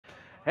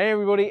Hey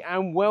everybody,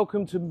 and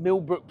welcome to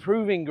Millbrook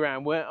Proving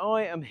Ground, where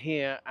I am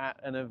here at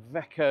an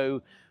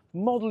Iveco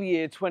Model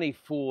Year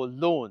 24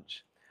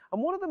 launch.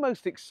 And one of the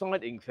most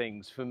exciting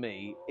things for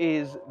me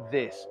is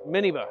this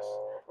minibus.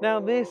 Now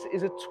this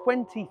is a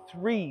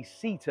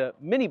 23-seater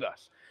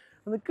minibus,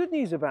 and the good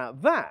news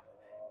about that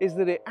is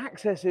that it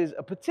accesses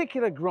a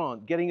particular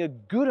grant, getting a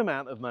good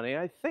amount of money,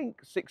 I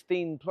think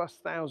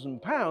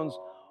 16,000+ pounds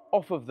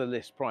off of the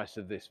list price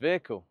of this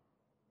vehicle.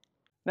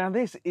 Now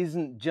this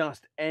isn't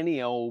just any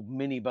old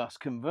minibus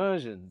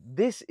conversion.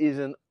 This is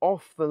an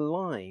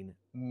off-the-line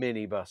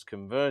minibus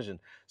conversion.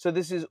 So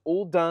this is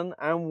all done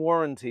and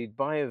warranted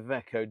by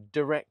Iveco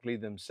directly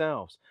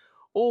themselves.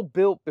 All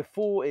built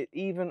before it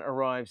even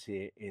arrives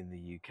here in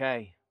the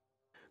UK.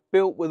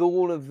 Built with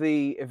all of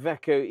the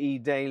Iveco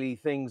e-daily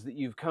things that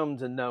you've come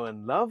to know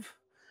and love,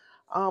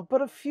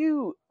 but a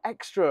few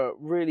extra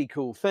really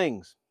cool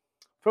things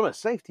from a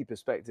safety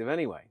perspective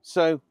anyway.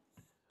 So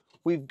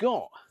we've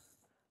got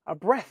a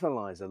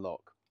breathalyzer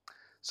lock.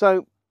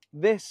 So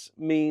this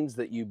means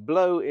that you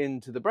blow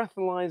into the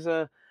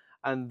breathalyzer,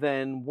 and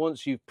then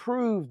once you've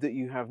proved that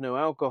you have no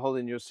alcohol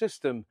in your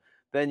system,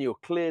 then you're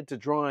cleared to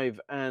drive,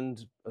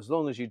 and as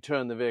long as you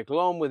turn the vehicle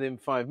on within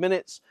 5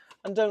 minutes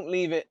and don't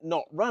leave it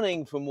not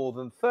running for more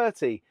than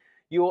 30,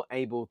 you're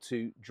able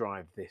to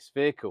drive this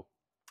vehicle.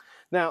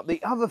 Now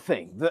the other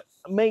thing that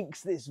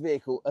makes this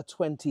vehicle a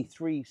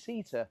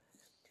 23-seater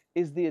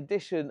is the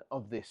addition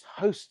of this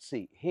host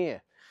seat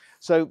here.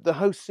 So the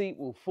host seat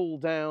will fall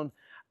down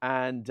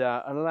and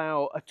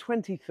allow a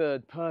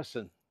 23rd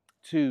person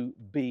to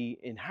be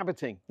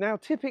inhabiting. Now,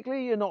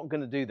 typically you're not going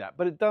to do that,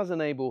 but it does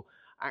enable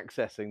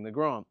accessing the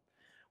grant.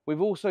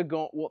 We've also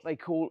got what they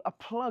call a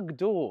plug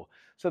door.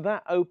 So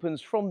that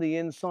opens from the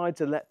inside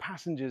to let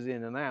passengers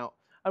in and out.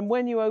 And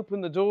when you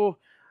open the door,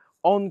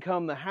 on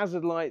come the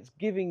hazard lights,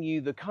 giving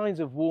you the kinds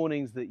of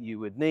warnings that you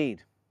would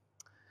need.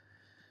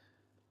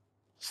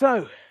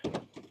 So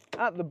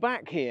at the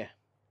back here,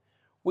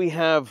 we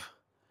have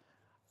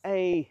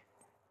a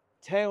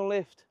tail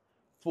lift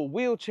for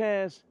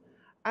wheelchairs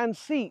and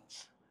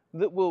seats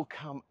that will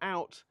come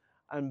out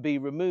and be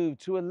removed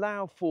to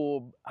allow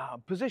for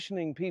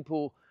positioning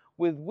people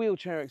with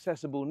wheelchair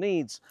accessible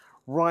needs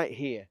right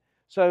here.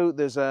 So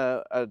there's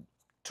a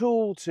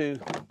tool to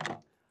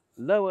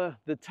lower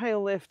the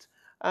tail lift,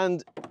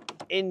 and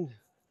in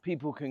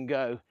people can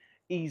go,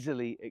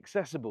 easily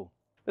accessible.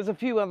 There's a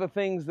few other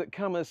things that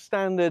come as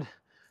standard.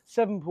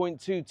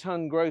 7.2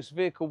 ton gross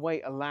vehicle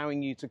weight,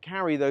 allowing you to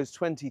carry those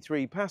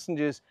 23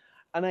 passengers,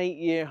 an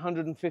 8-year,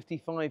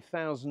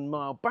 155,000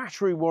 mile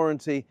battery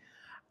warranty,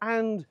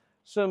 and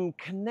some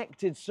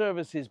connected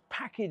services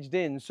packaged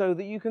in so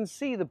that you can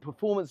see the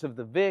performance of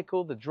the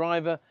vehicle, the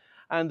driver,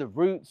 and the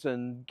routes,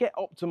 and get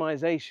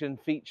optimization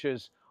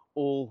features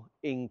all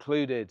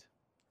included.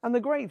 And the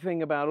great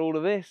thing about all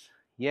of this,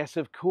 yes,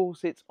 of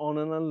course, it's on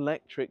an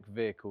electric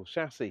vehicle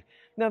chassis.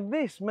 Now,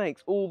 this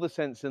makes all the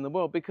sense in the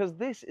world because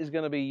this is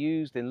going to be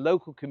used in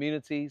local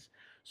communities,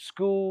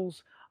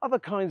 schools, other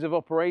kinds of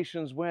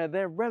operations where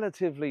they're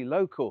relatively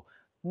local,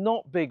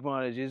 not big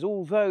mileages,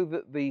 although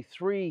that the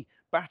 3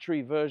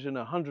 battery version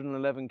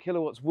 111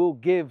 kilowatts will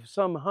give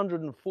some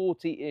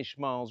 140-ish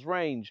miles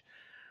range.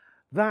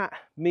 That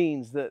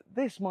means that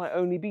this might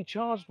only be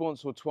charged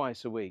once or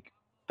twice a week.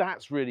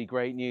 That's really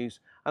great news.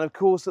 And of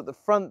course, at the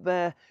front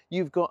there,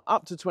 you've got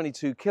up to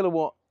 22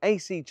 kilowatt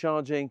AC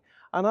charging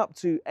and up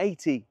to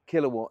 80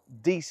 kilowatt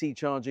DC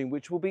charging,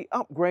 which will be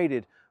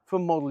upgraded for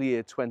model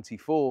year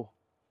 24.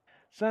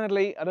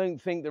 Sadly, I don't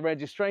think the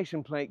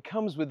registration plate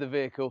comes with the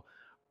vehicle,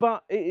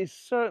 but it is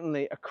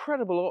certainly a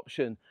credible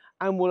option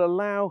and will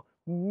allow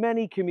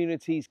many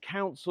communities,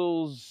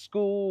 councils,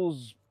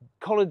 schools,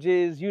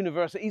 colleges,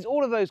 universities,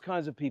 all of those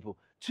kinds of people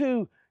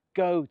to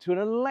go to an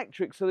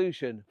electric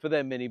solution for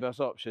their minibus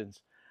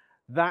options.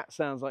 That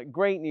sounds like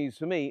great news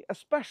for me,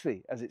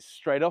 especially as it's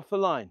straight off the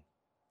line.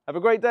 Have a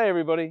great day,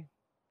 everybody.